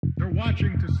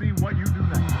watching to see what you do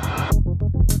next.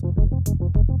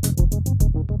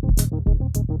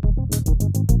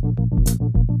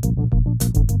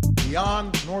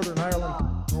 Beyond Northern Ireland,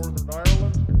 Northern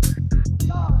Ireland,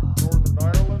 Northern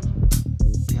Ireland,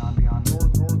 beyond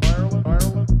Northern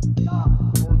Ireland,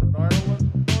 Northern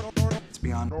Ireland, it's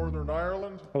beyond Northern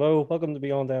Ireland. Hello, welcome to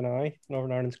Beyond NI,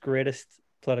 Northern Ireland's greatest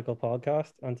political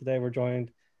podcast. And today we're joined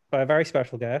by a very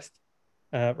special guest,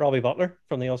 Robbie Butler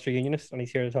from the Ulster Unionist, and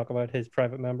he's here to talk about his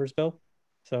private members bill.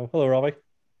 So, hello, Robbie.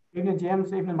 Evening,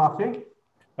 James. Evening, Matthew.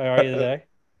 How are you today?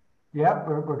 Yeah,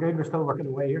 we're good. We're still working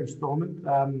away here in Stormont.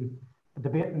 A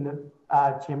debate in the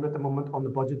chamber at the moment on the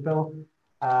budget bill.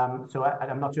 So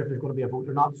I'm not sure if there's going to be a vote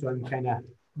or not. So I'm kind of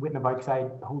waiting about because I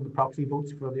hold the proxy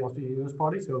votes for the Ulster Unionist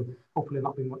Party. So hopefully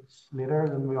not be much later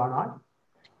than we are now.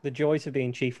 The joys of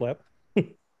being chief whip.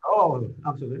 Oh,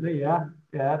 absolutely. Yeah.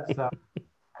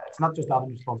 It's not just added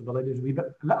responsibility. There's a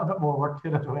little bit more work to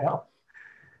it as well.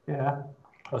 Yeah,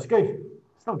 but it's good.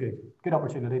 Still good. Good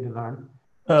opportunity to learn.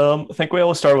 I think we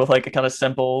always start with like a kind of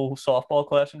simple softball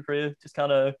question for you. Just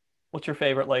kind of, what's your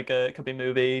favorite, like it could be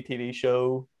movie, TV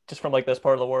show, just from like this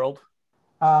part of the world?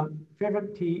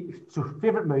 Favorite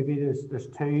movie. There's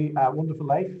two. Wonderful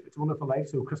Life. It's a Wonderful Life.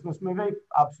 So Christmas movie.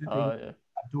 Absolutely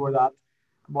adore that.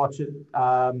 Watch it.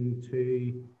 I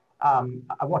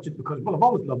watch it because I've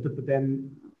always loved it, but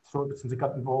then sort of since I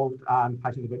got involved and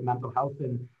passionate about mental health,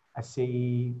 and I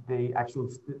see the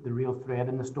real thread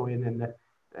in the story, and then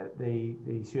the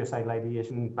suicidal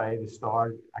ideation by the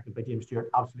star, acted by James Stewart.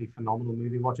 Absolutely phenomenal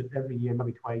movie. Watch it every year,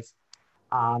 maybe twice.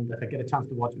 And if I get a chance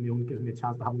to watch it, it gives me a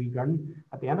chance to have a wee gurn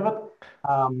at the end of it.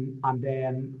 And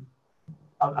then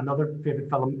another favourite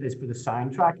film is for the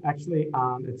soundtrack, actually,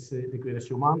 and it's The Greatest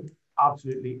Showman.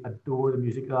 Absolutely adore the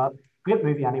music of that. Great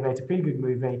movie anyway. It's a feel-good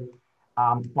movie,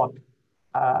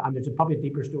 and there's probably a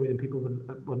deeper story than people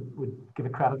would give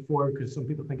it credit for, because some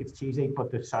people think it's cheesy, but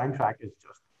the soundtrack is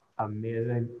just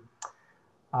amazing.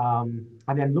 And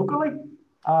then locally,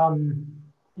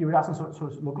 you were asking,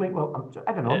 so locally, well,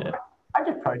 I don't know. Yeah. I'm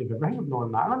just proud of everything of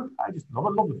Northern Ireland. I just love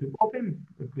it. Love the football team,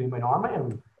 the Green White Army,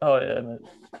 and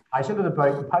passionate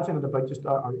about just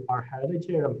our heritage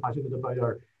here. I'm passionate about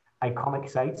our iconic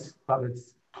sites, whether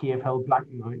it's Cave Hill, Black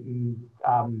Mountain,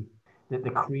 the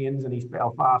Cranes in East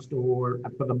Belfast,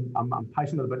 but I'm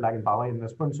passionate about Lagan Valley and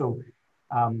Lisburn. So,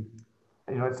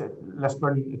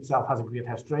 Lisburn itself has a great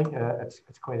history.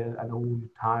 It's quite an old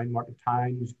town, market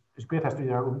town. There's great history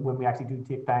there when we actually do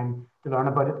take time to learn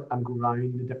about it and go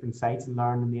around the different sites and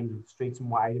learn the names of the streets and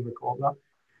why they were called that.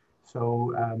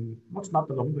 So, what's not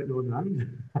to love about Northern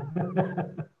Ireland?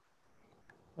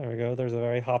 There we go. There's a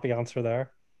very happy answer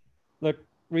there. Look,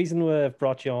 reason we've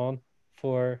brought you on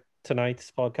for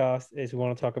tonight's podcast is we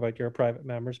want to talk about your private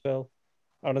members bill.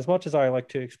 And as much as I like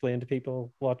to explain to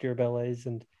people what your bill is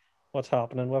and what's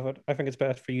happening with it, I think it's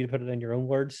best for you to put it in your own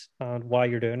words and why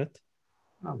you're doing it.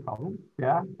 No problem.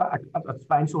 Yeah, that's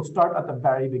fine. So we'll start at the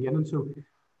very beginning. So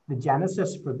the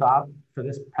genesis for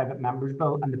this private members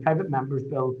bill, and the private members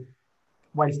bill,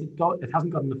 whilst it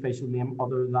hasn't got an official name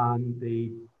other than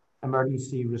the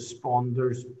Emergency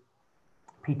Responders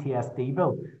PTSD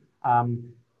bill,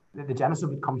 the genesis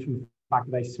of it comes from the fact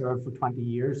that I served for 20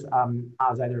 years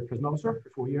as either a prison officer for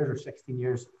 4 years or 16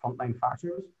 years frontline fire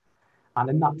service. And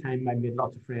in that time, I made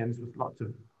lots of friends with lots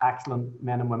of excellent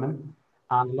men and women.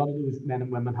 And a lot of those men and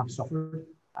women have suffered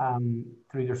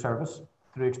through their service,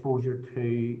 through exposure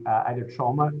to either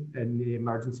trauma in the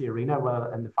emergency arena,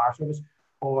 whether in the fire service,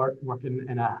 or working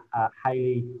in a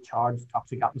highly charged,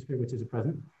 toxic atmosphere, which is a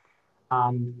prison.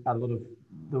 And a lot of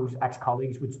those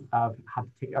ex-colleagues which have had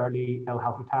to take early ill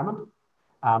health retirement,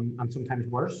 and sometimes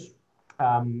worse.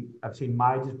 I've seen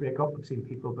marriages break up. I've seen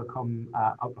people become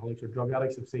alcoholics or drug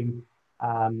addicts. I've seen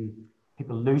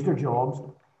people lose their jobs.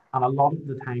 And a lot of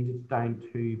the times it's down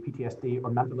to PTSD or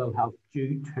mental ill health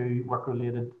due to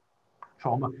work-related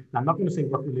trauma. Now, I'm not going to say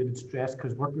work-related stress,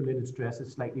 because work-related stress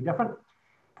is slightly different.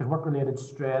 Because work-related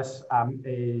stress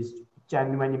is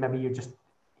genuinely, maybe you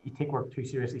take work too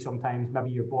seriously sometimes. Maybe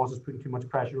your boss is putting too much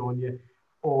pressure on you,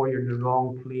 or you're in the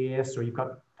wrong place, or you've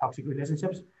got toxic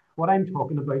relationships. What I'm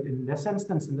talking about in this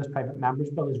instance, in this private members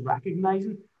bill, is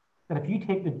recognising that if you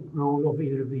take the role of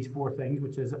either of these four things,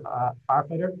 which is a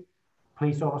firefighter,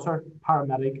 police officer,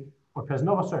 paramedic, or prison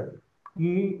officer,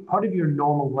 part of your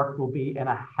normal work will be in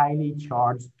a highly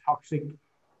charged, toxic,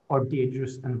 or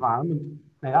dangerous environment.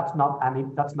 Now,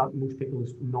 that's not most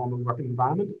people's normal working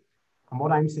environment. And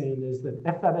what I'm saying is that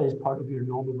if that is part of your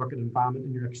normal working environment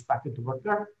and you're expected to work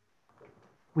there,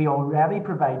 we already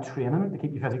provide training to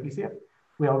keep you physically safe.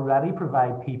 We already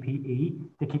provide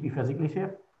PPE to keep you physically safe.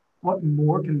 What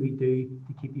more can we do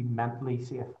to keep you mentally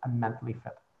safe and mentally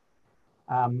fit?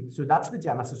 So that's the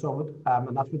genesis of it,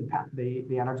 and that's where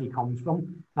the energy comes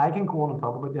from. Now I can go on and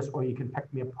talk about this, or you can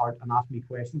pick me apart and ask me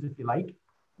questions if you like,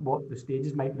 what the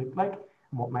stages might look like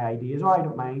and what my ideas are. I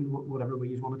don't mind whatever way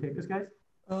you want to take this, guys.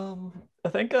 I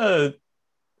think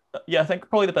yeah, I think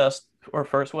probably the best or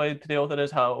first way to deal with it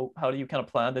is how do you kind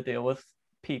of plan to deal with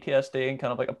PTSD in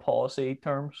kind of like a policy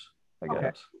terms, I guess.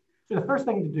 Okay. So the first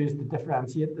thing to do is to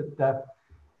differentiate that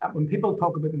when people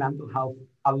talk about mental health,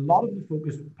 a lot of the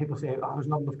focus, people say, oh, there's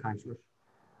not enough counsellors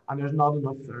and there's not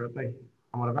enough therapy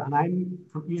and whatever. And I'm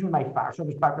using my fire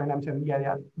service background, I'm saying,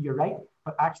 yeah, you're right.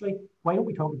 But actually, why don't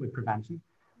we talk about prevention?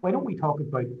 Why don't we talk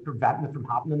about preventing it from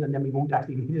happening, and then we won't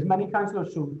actually need as many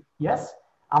counsellors? So yes,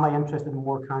 am I interested in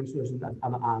more counsellors and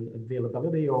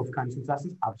availability of counselling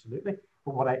sessions? Absolutely.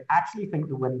 But what I actually think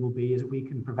the win will be is we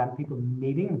can prevent people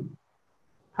needing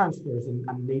counsellors and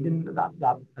needing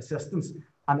that assistance.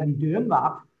 And in doing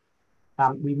that,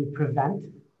 we will prevent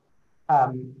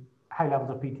high levels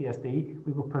of PTSD.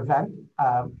 We will prevent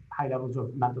high levels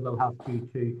of mental ill health due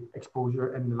to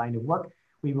exposure in the line of work.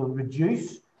 We will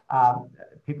reduce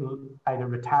people either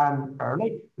retiring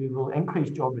early. We will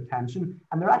increase job retention,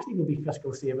 and there actually will be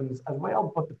fiscal savings as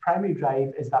well. But the primary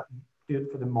drive is that we do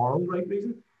it for the moral right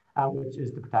reason, which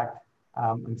is to protect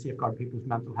and safeguard people's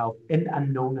mental health in a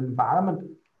known environment.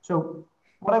 So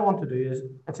what I want to do is,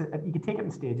 you can take it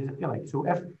in stages if you like. So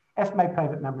if my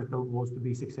private members bill was to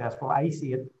be successful, I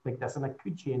see it like this, and it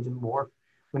could change and morph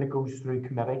when it goes through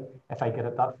committee if I get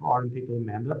it that far and people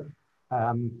amend it.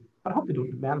 But I hope they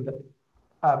don't amend it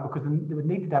because they would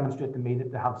need to demonstrate to me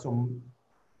that they have some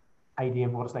idea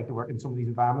of what it's like to work in some of these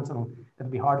environments, and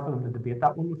it'll be hard for them to debate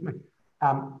that one with me.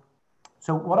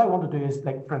 So what I want to do is,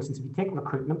 like, for instance, if you take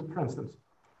recruitment, for instance,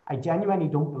 I genuinely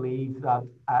don't believe that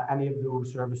any of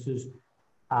those services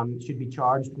should be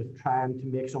charged with trying to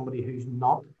make somebody who's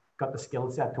not got the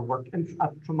skill set to work in a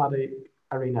traumatic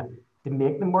arena, to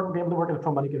make them be able to work in a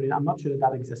traumatic arena. I'm not sure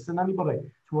that exists in anybody.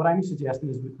 So what I'm suggesting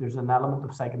is there's an element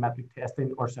of psychometric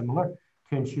testing or similar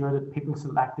to ensure that people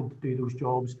selected to do those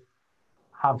jobs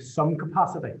have some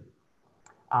capacity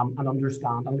and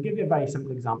understand. And I'll give you a very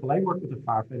simple example. I worked with a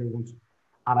firefighter once,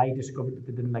 and I discovered that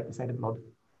they didn't like the sight of blood.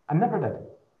 I never did.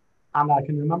 And I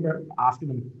can remember asking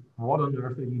them, what on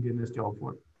earth are you doing this job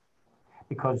for?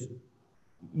 Because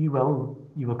you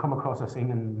will come across a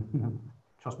scene, and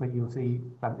trust me, you'll see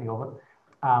plenty of it.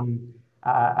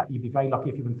 You'd be very lucky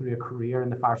if you went through a career in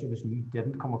the fire service and you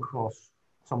didn't come across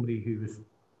somebody who was,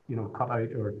 cut out,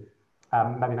 or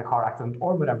maybe in a car accident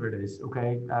or whatever it is.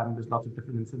 Okay, there's lots of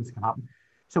different incidents that can happen.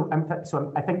 So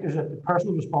I think there's a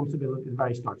personal responsibility at the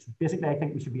very start. So basically, I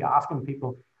think we should be asking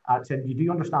people, saying, you do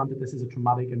understand that this is a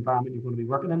traumatic environment you're going to be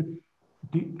working in.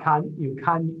 Do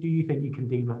you think you can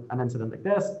deal with an incident like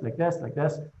this, like this, like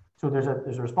this? So there's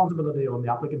a responsibility on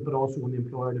the applicant, but also on the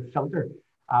employer to filter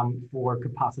for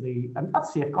capacity, and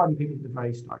that's safeguarding people at the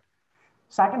very start.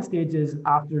 Second stage is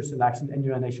after selection in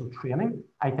your initial training.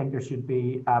 I think there should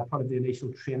be part of the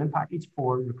initial training package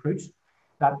for recruits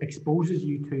that exposes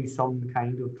you to some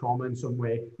kind of trauma in some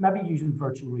way, maybe using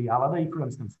virtual reality, for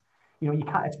instance. You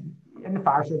can't, it's, in the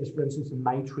fire service, for instance, in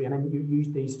my training, you use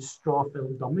these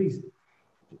straw-filled dummies,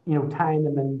 tying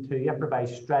them into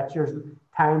improvised stretchers,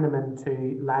 tying them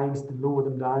into lines to lower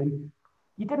them down.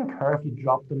 You didn't care if you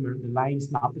dropped them or the line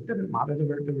snapped. It didn't matter. They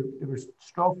were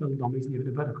straw-filled dummies, and you had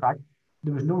a bit of crack.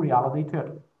 There was no reality to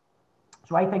it.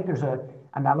 So I think there's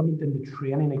an element in the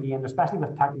training, again, especially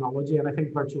with technology, and I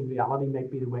think virtual reality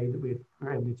might be the way that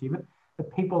we're able to achieve it.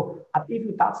 But people, even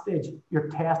at that stage, you're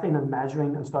testing and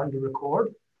measuring and starting to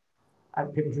record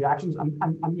people's reactions.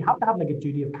 And you have to have like a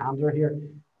duty of candor here,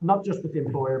 not just with the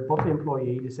employer, but the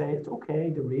employee, to say it's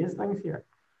okay to raise things here.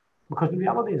 Because the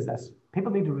reality is this: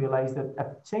 people need to realize that if,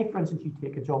 say, for instance, you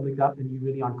take a job like that and you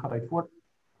really aren't cut out for it,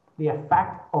 the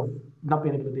effect of not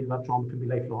being able to deal with that trauma can be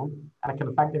lifelong, and it can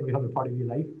affect every other part of your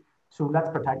life. So let's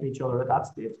protect each other at that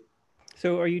stage.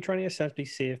 So are you trying to essentially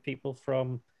save people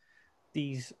from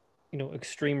these,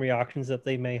 extreme reactions that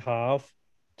they may have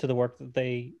to the work that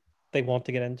they want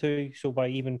to get into? So by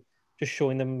even just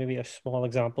showing them maybe a small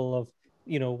example of,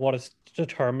 what is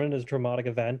determined as a traumatic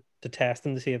event, to test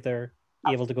them to see if they're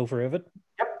able to go through it?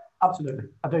 Yep, absolutely.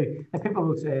 I do. And people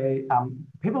will say,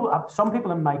 some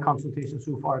people in my consultation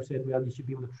so far have said, well, you should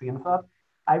be able to train for that.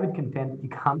 I would contend that you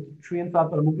can't train for that,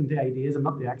 but I'm open to ideas. I'm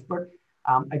not the expert.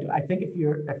 I think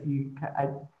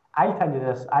I'll tell you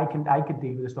this, I could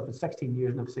deal with this stuff for 16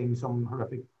 years, and I've seen some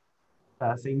horrific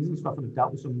scenes and stuff, and I've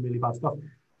dealt with some really bad stuff.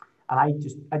 And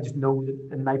I just know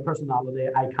that in my personality,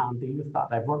 I can't deal with that.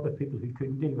 I've worked with people who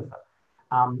couldn't deal with it.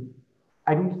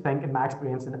 I don't think, in my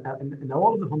experience, in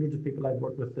all of the hundreds of people I've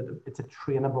worked with, that it's a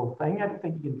trainable thing. I don't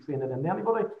think you can train it into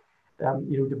anybody.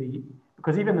 To be,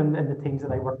 because even in the teams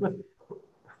that I worked with,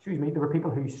 there were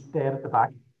people who stayed at the back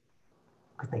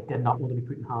because they did not want to be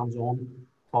putting hands on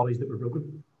bodies that were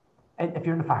broken. And if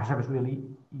you're in the fire service, really,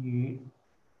 you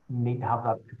need to have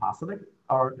that capacity,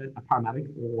 or a paramedic,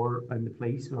 or in the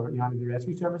police, or in the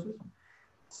rescue services.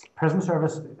 Prison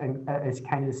service is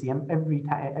kind of the same. Every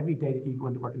day that you go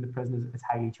into work in the prison is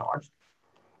highly charged.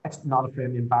 It's not a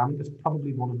friendly environment. It's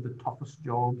probably one of the toughest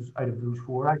jobs out of those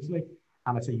four, actually,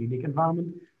 and it's a unique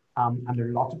environment. And there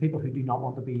are lots of people who do not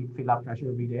want to feel that pressure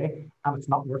every day, and it's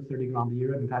not worth 30 grand a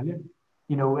year, I can tell you.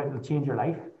 It'll change your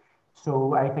life.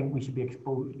 So I think we should be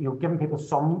exposed, giving people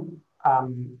some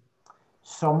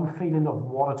feeling of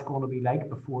what it's going to be like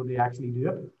before they actually do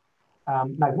it.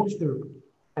 Now, once they're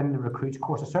in the recruits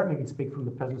course, I certainly can speak from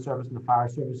the prison service and the fire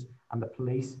service and the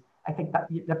police. I think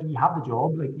that you have the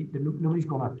job. Like, nobody's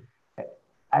going to.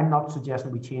 I'm not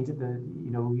suggesting we change it.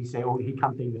 We say, oh, he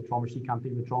can't deal with trauma, she can't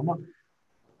deal with trauma.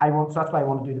 So that's why I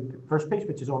want to do the first piece,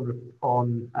 which is on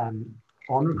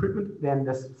recruitment. Then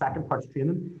this second part's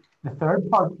training. The third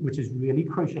part, which is really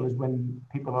crucial, is when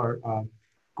people are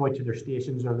going to their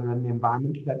stations or they're in the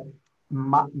environment, that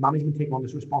management take on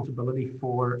this responsibility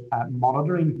for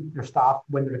monitoring their staff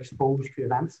when they're exposed to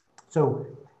events. So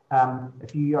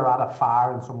if you are at a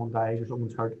fire and someone dies or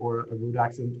someone's hurt, or a road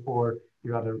accident, or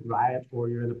you're at a riot, or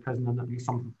you're in a prison and at least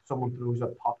someone throws a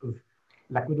pot of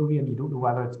liquid over you and you don't know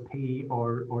whether it's pee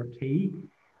or tea,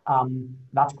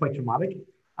 that's quite traumatic.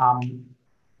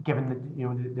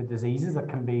 Given the diseases that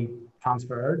can be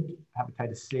transferred,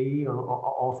 hepatitis C or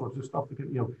all sorts of stuff,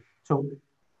 so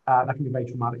that can be very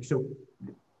traumatic. So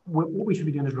what we should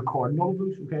be doing is recording all of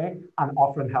those, okay, and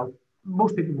offering help.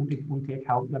 Most people won't take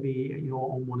help, maybe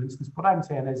on one instance. What I'm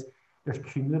saying is there's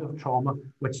cumulative trauma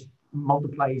which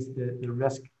multiplies the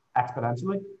risk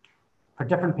exponentially. For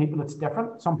different people, it's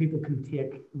different. Some people can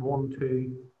take 1,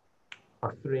 2,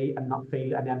 or 3 and not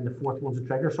feel, and then the fourth one's a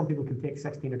trigger. Some people can take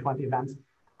 16 or 20 events,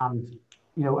 and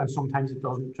sometimes it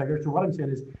doesn't trigger. So what I'm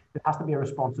saying is there has to be a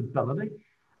responsibility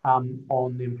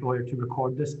on the employer to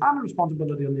record this, and a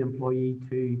responsibility on the employee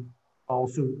to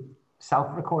also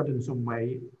self-record in some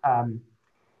way.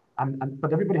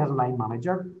 But everybody has a line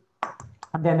manager,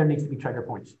 and then there needs to be trigger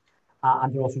points,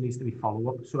 and there also needs to be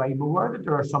follow-up. So I'm aware that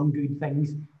there are some good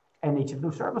things in each of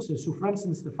those services. So for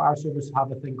instance, the fire service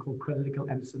have a thing called critical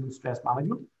incident stress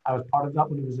management. I was part of that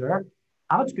when I was there,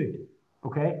 and it's good,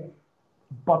 okay?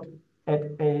 But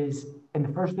it is, in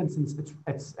the first instance, it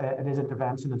is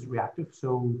intervention, it's reactive,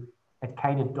 so it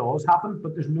kind of does happen,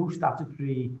 but there's no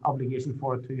statutory obligation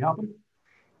for it to happen.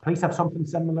 Police have something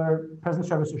similar. Prison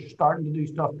service are starting to do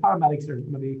stuff. Paramedics are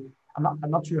maybe,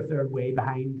 I'm not sure if they're way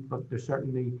behind, but they're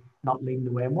certainly not leading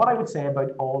the way. And what I would say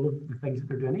about all of the things that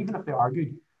they're doing, even if they are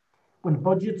good, when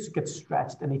budgets get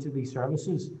stretched in each of these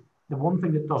services, the one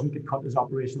thing that doesn't get cut is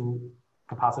operational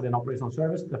capacity and operational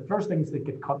service. The first things that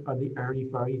get cut are the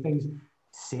airy-fairy things,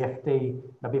 safety,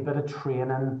 maybe a bit of training,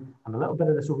 and a little bit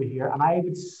of this over here. And I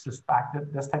would suspect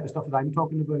that this type of stuff that I'm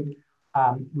talking about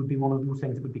would be one of those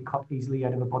things that would be cut easily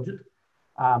out of a budget,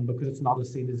 because it's not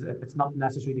as seen as, it's not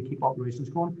necessary to keep operations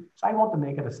going. So I want to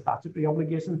make it a statutory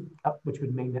obligation, which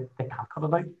would mean that they can't cut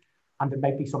it out. And there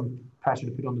might be some pressure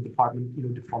to put on the department,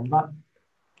 to fund that.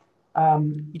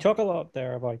 You talk a lot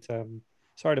there about,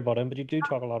 sorry to butt in, but you do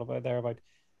talk a lot about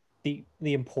the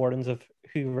importance of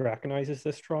who recognizes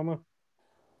this trauma.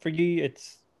 For you,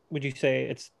 would you say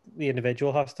it's the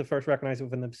individual has to first recognize it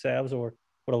within themselves, or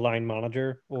would a line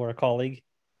manager or a colleague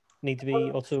need to be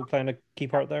also playing a key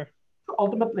part there?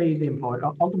 Ultimately, the employer,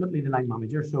 ultimately the line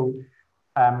manager. So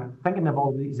thinking of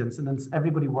all these incidents,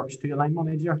 everybody works to a line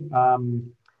manager.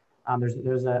 And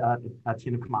there's a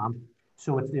chain of command.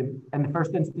 So it's in the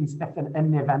first instance, if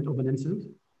in the event of an incident,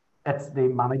 it's the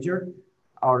manager,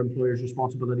 our employer's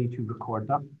responsibility to record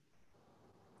that.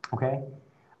 Okay,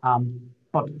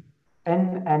 but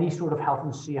in any sort of health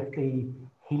and safety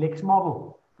helix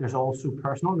model, there's also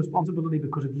personal responsibility,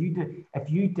 because if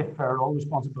you defer all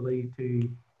responsibility to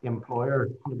the employer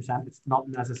 100%, it's not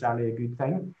necessarily a good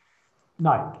thing.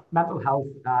 Now, mental health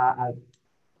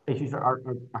issues are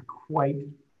quite.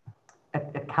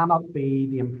 It cannot be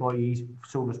the employee's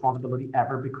sole responsibility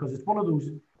ever, because it's one of those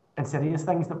insidious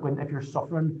things that if you're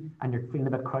suffering and you're feeling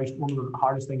a bit crouched, one of the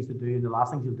hardest things to do, and the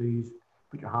last thing you'll do is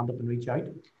put your hand up and reach out.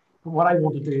 But what I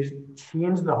want to do is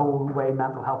change the whole way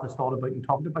mental health is thought about and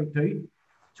talked about too.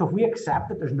 So if we accept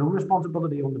that there's no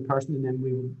responsibility on the person, and then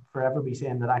we will forever be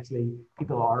saying that actually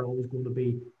people are always going to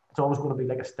be, it's always going to be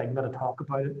like a stigma to talk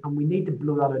about it, and we need to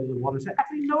blow that out of the water and say,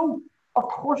 actually, no, of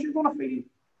course you're going to feel,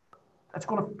 it's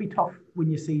going to be tough when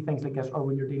you see things like this, or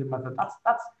when you're dealing with it.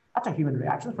 That's a human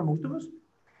reaction for most of us.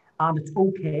 And it's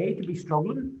okay to be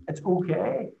struggling. It's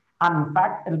okay. And in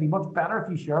fact, it'll be much better if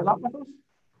you share that with us.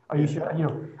 Or you share,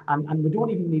 and we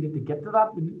don't even need it to get to that.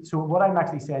 So what I'm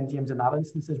actually saying, James, in that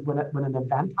instance is when an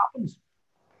event happens,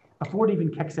 before it even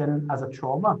kicks in as a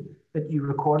trauma, that you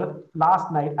record it.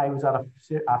 Last night, I was at a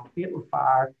fatal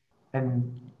fire in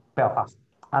Belfast,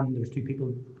 and there was 2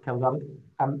 people killed at it,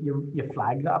 and you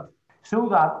flag that. So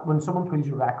that when someone pulls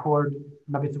your record,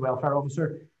 maybe it's a welfare officer,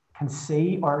 can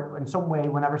see, or in some way,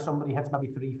 whenever somebody hits maybe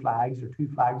 3 flags or 2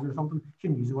 flags or something, you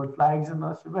shouldn't use the word flags in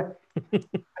this, should we?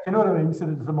 You know what I mean? So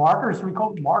there's the markers, we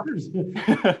call them markers. You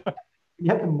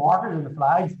hit the markers and the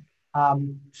flags,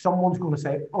 someone's going to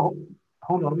say, oh,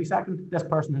 hold on a wee second, this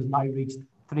person has now reached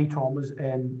 3 traumas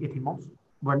in 18 months.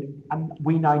 And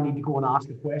we now need to go and ask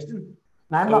a question.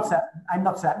 Now, I'm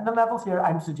not setting the levels here,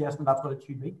 I'm suggesting that's what it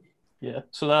should be. Yeah,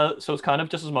 so it's kind of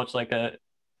just as much like a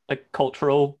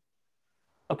cultural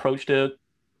approach to it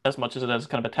as much as it is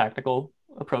kind of a tactical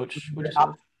approach, would you say?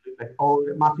 Absolutely. Oh,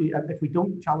 Matthew, if we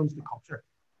don't challenge the culture,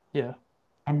 yeah,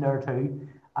 in there too,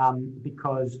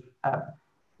 because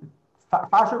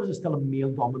fire service is still a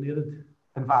male-dominated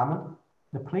environment.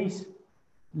 The police,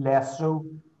 less so.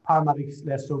 Paramedics,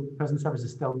 less so. Prison service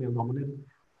is still male-dominated.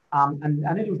 And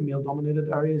any of those male-dominated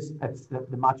areas, it's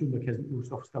the macho machismo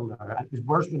stuff still there. It was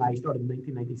worse when I started in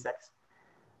 1996,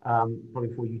 probably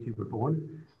before you 2 were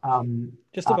born.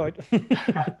 Just about.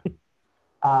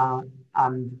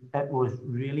 And it was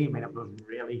really,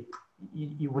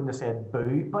 you wouldn't have said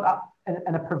boo, but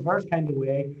in a perverse kind of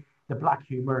way, the black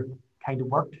humor kind of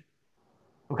worked.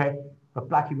 Okay, but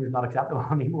black humor is not acceptable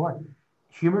anymore.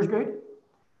 Humor's good.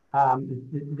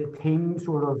 The team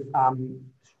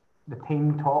the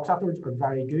team talks afterwards are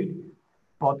very good,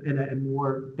 but in a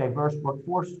more diverse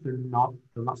workforce, they'll not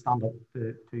stand up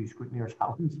to scrutiny or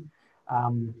challenge.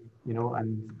 And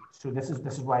so this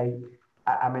is why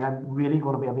I'm really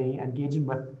going to be engaging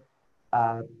with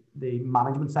the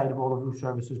management side of all of those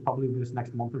services probably over this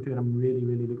next month or 2, and I'm really,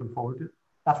 really looking forward to it.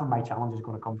 That's where my challenge is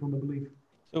going to come from, I believe.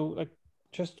 So,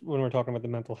 just when we're talking about the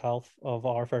mental health of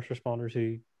our first responders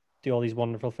who do all these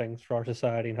wonderful things for our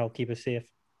society and help keep us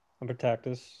safe and protect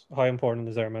us, how important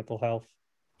is their mental health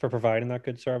for providing that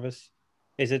good service?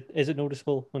 Is it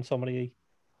noticeable when somebody,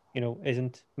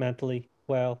 isn't mentally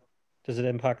well? Does it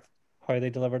impact how they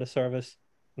deliver the service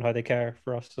and how they care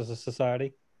for us as a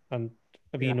society? And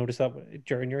have you noticed that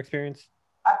during your experience?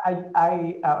 I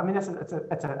mean, it's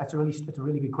a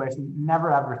really good question.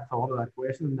 Never ever thought of that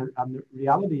question. And the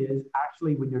reality is,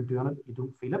 actually, when you're doing it, you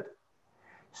don't feel it.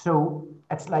 So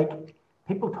it's like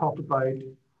people are talking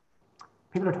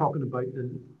about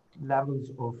the levels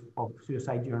of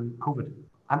suicide during COVID.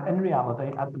 And in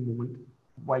reality, at the moment,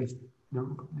 whilst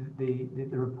the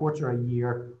reports are a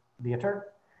year later,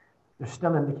 there's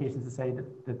still indications to say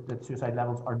that suicide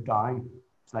levels are down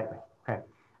slightly. Okay.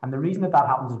 And the reason that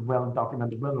happens is well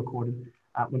documented, well recorded.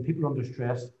 When people are under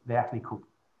stress, they actually cope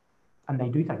and they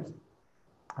do things.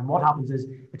 And what happens is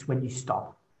it's when you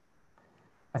stop.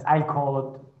 As I call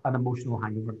it, an emotional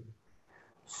hangover.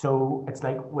 So it's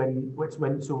like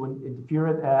if you're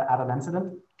at an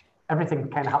incident, everything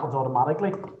kind of happens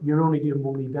automatically. You're only doing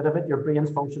one wee bit of it. Your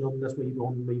brain's functioning this way,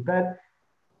 one wee bit.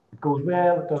 It goes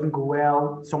well, it doesn't go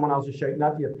well. Someone else is shouting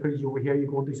at you, it pulls you over here, you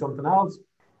go and do something else.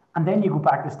 And then you go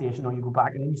back to the station or you go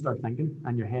back and then you start thinking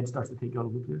and your head starts to take you all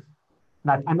over the place.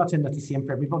 Now, I'm not saying that's the same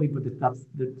for everybody, but that's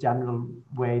the general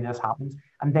way this happens.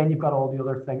 And then you've got all the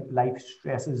other things, life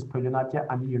stresses pulling at you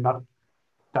and you're not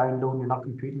down low, you're not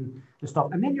computing the stuff.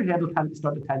 And then your head will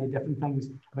start to tell you different things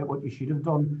about what you should have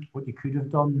done, what you could have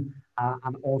done,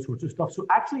 and all sorts of stuff. So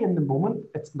actually in the moment,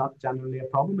 it's not generally a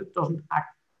problem. It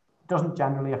doesn't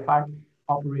generally affect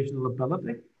operational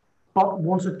ability. But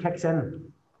once it kicks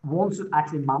in, once it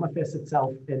actually manifests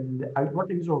itself in the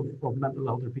outworkings of mental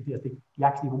health or PTSD, you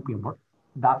actually won't be in work.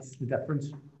 That's the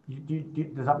difference.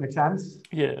 Does that make sense?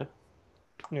 Yeah.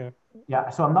 Yeah.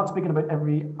 So I'm not speaking about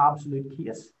every absolute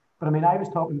case, but I mean, I was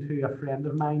talking to a friend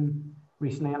of mine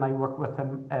recently, and I work with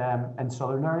him in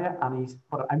Southern area, and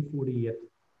I'm 48,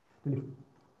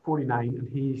 49, and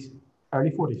he's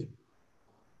early 40s.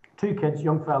 2 kids,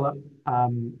 young fella,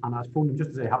 and I was phoning him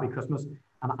just to say Happy Christmas,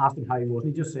 and I asked him how he was,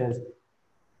 and he just says,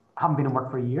 I haven't been in work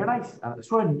for a year. And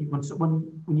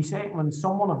when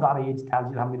someone of that age tells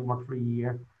you they haven't been in work for a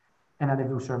year in any of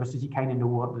those services, you kind of know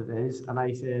what it is. And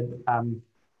I said,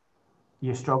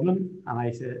 you're struggling? And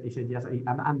he said, yes.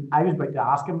 And I was about to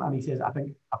ask him, and he says, I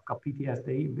think I've got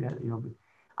PTSD, and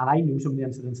I know some of the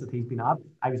incidents that he's been at.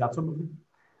 I was at some of them.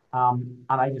 And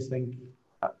I just think,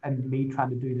 and me trying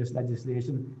to do this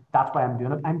legislation, that's why I'm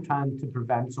doing it. I'm trying to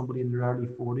prevent somebody in their early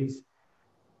 40s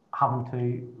having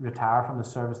to retire from the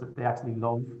service that they actually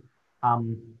love,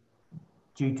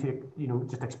 due to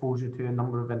just exposure to a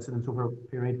number of incidents over a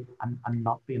period and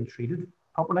not being treated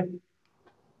properly.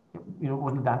 It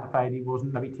wasn't identified. He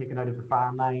wasn't maybe taken out of the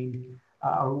firing line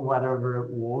or whatever it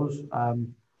was.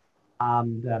 And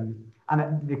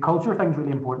the culture thing is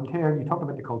really important here. You talked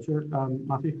about the culture,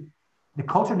 Matthew. The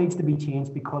culture needs to be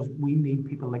changed because we need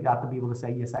people like that to be able to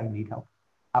say, yes, I need help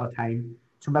at a time.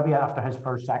 So maybe after his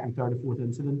first, second, third, or fourth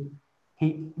incident,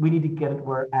 we need to get it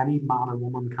where any man or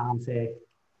woman can say,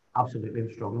 absolutely,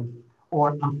 I'm struggling,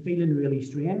 or I'm feeling really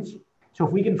strange. So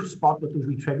if we can spot what those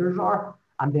wee triggers are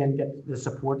and then get the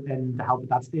support in to help at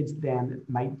that stage, then it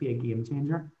might be a game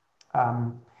changer.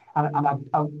 And I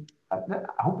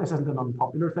hope this isn't an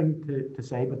unpopular thing to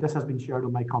say, but this has been shared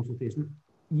on my consultation.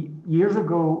 Years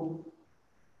ago,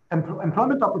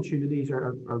 employment opportunities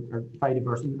are very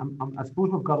diverse. And I suppose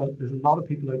there's a lot of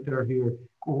people out there who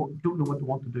don't know what they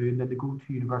want to do, and then they go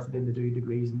to university and they do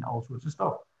degrees and all sorts of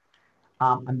stuff.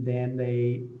 And then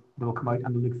they will come out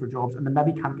and they look for jobs, and they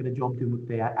maybe can't get a job doing what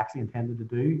they actually intended to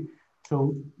do.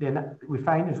 So then we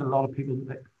find there's a lot of people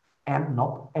that end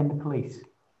up in the police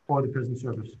or the prison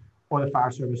service or the fire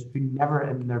service who never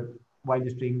in their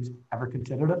wildest dreams ever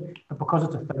considered it. But because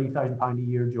it's a £30,000 a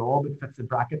year job, it fits the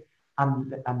bracket,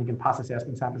 and they can pass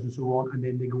assessment centres and so on, and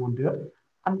then they go and do it.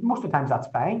 And most of the times that's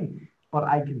fine. But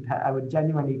I would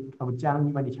genuinely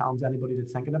challenge anybody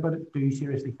that's thinking about it. Do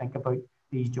seriously think about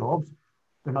these jobs.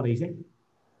 They're not easy.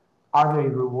 Are they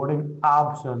rewarding?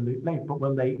 Absolutely. But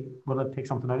will it take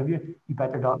something out of you? You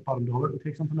bet your bottom dollar it will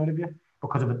take something out of you.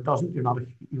 Because if it doesn't, you'll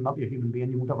not be a human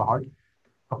being. You won't have a heart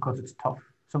because it's tough.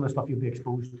 Some of the stuff you'll be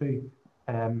exposed to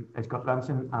is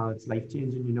gut-wrenching and it's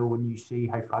life-changing. When you see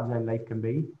how fragile life can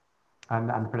be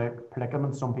and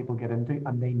predicaments some people get into,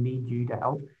 and they need you to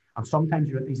help. And sometimes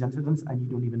you're at these incidents and you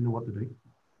don't even know what to do.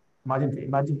 Imagine,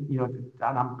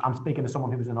 and I'm speaking to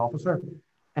someone who was an officer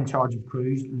in charge of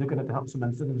crews, looking at some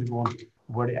incidents and going,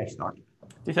 where do I start? Do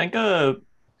you think kind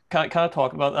of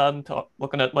talk about that and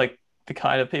looking at like the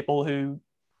kind of people who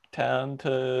tend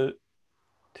to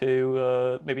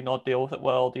maybe not deal with it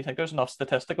well? Do you think there's enough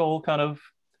statistical kind of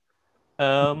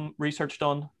research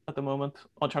done at the moment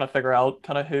on trying to figure out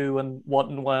kind of who and what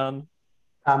and when?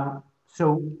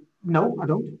 So no, I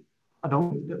don't.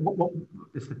 What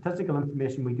the statistical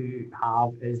information we do have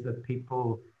is that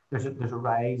there's a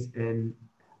rise in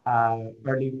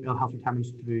early mental health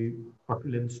retirements through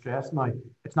work-related stress. Now,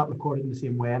 it's not recorded in the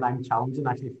same way, and I'm challenging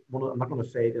actually. I'm not going to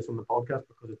say this on the podcast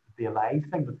because it's the live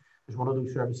thing, but there's one of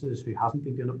those services who hasn't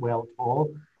been doing it well at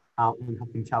all, and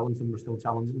have been challenged, and we're still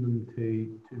challenging them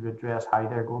to address how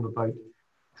they're going about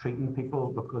treating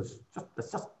people, because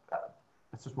it's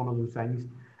just one of those things.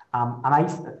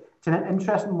 It's an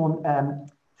interesting one.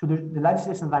 So the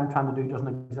legislation that I'm trying to do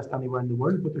doesn't exist anywhere in the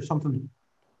world, but there's something.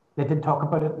 They did talk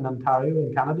about it in Ontario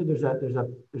and Canada.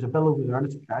 There's a bill over there, and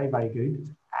it's very, very good. It's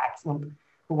excellent.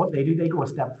 But what they do, they go a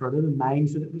step further than mine.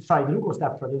 They don't go a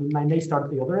step further than mine. They start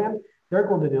at the other end. They're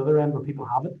going to the other end where people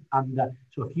have it. And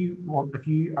so if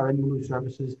you are in one of those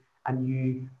services and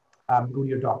you go to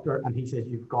your doctor and he says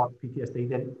you've got PTSD,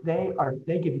 then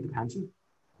they give you the pension,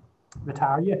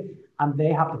 retire you, and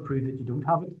they have to prove that you don't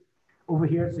have it. Over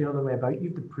here, it's the other way about. You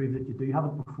have to prove that you do have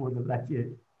it before they let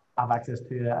you have access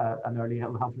to an early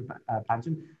health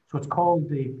pension. So it's called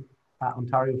the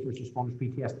Ontario First Responders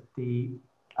PTSD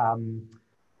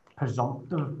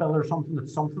presumptive bill or something.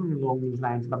 It's something along those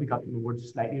lines. Maybe got the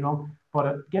words slightly wrong, but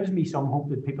it gives me some hope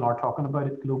that people are talking about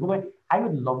it globally. I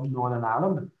would love Northern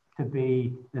Ireland to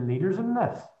be the leaders in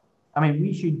this. I mean,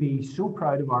 we should be so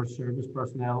proud of our service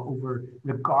personnel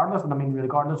regardless of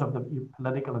the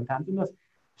political intent in this.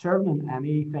 Serving in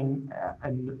anything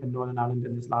in Northern Ireland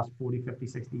in this last 40, 50,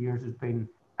 60 years has been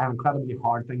an incredibly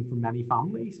hard thing for many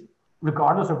families,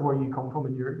 regardless of where you come from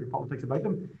and your politics about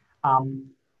them.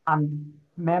 And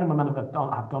men and women have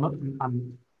done it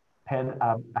and paid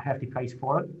a hefty price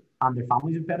for it, and their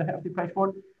families have paid a hefty price for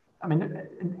it. I mean,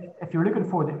 if you're looking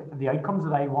for the outcomes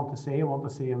that I want to see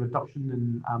a reduction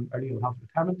in early health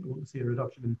retirement. I want to see a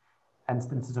reduction in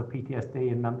instances of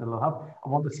PTSD and mental health. I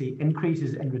want to see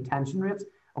increases in retention rates.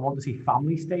 I want to see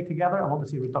families stay together. I want to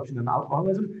see a reduction in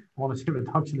alcoholism. I want to see a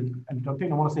reduction in drug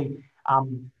taking. I want to see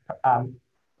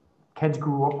kids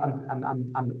grow up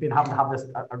and being having to have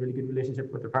a really good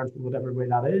relationship with their parents, whatever way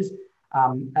that is,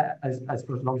 as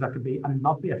for as long as that could be, and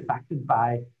not be affected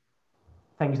by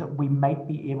things that we might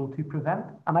be able to prevent.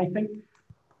 And I think,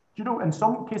 in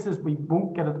some cases we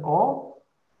won't get it all,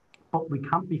 but we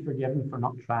can't be forgiven for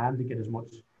not trying to get as much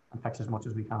and fix as much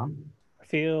as we can. I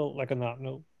feel like on that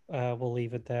note, we'll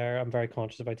leave it there. I'm very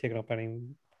conscious about taking up any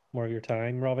more of your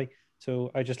time, Robbie.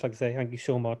 So I'd just like to say thank you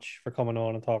so much for coming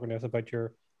on and talking to us about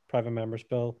your private members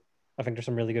bill. I think there's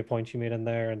some really good points you made in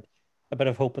there, and a bit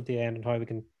of hope at the end and how we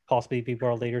can possibly be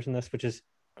world leaders in this, which is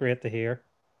great to hear.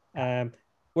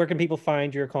 Where can people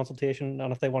find your consultation,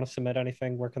 and if they want to submit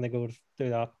anything, where can they go to do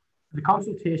that? The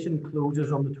consultation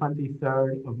closes on the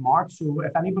 23rd of March. So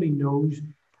if anybody knows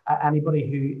anybody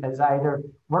who is either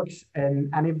works in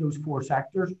any of those 4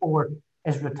 sectors or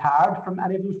is retired from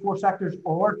any of those 4 sectors,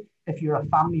 or if you're a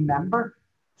family member,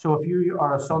 so if you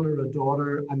are a son or a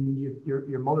daughter and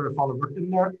your mother or father worked in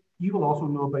there, you will also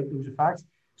know about those effects.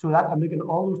 So that I'm looking at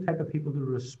all those type of people to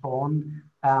respond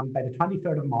by the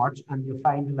 23rd of March, and you'll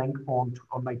find the link on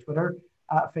my Twitter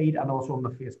feed and also on the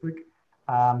Facebook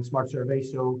Smart Survey.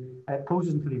 So it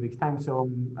closes in 3 weeks' time. So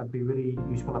it'd be really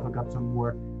useful if I got some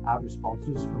more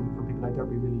responses from people out there. It'd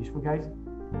be really useful, guys.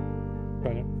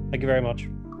 Brilliant. Thank you very much.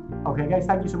 Okay, guys,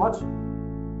 thank you so much.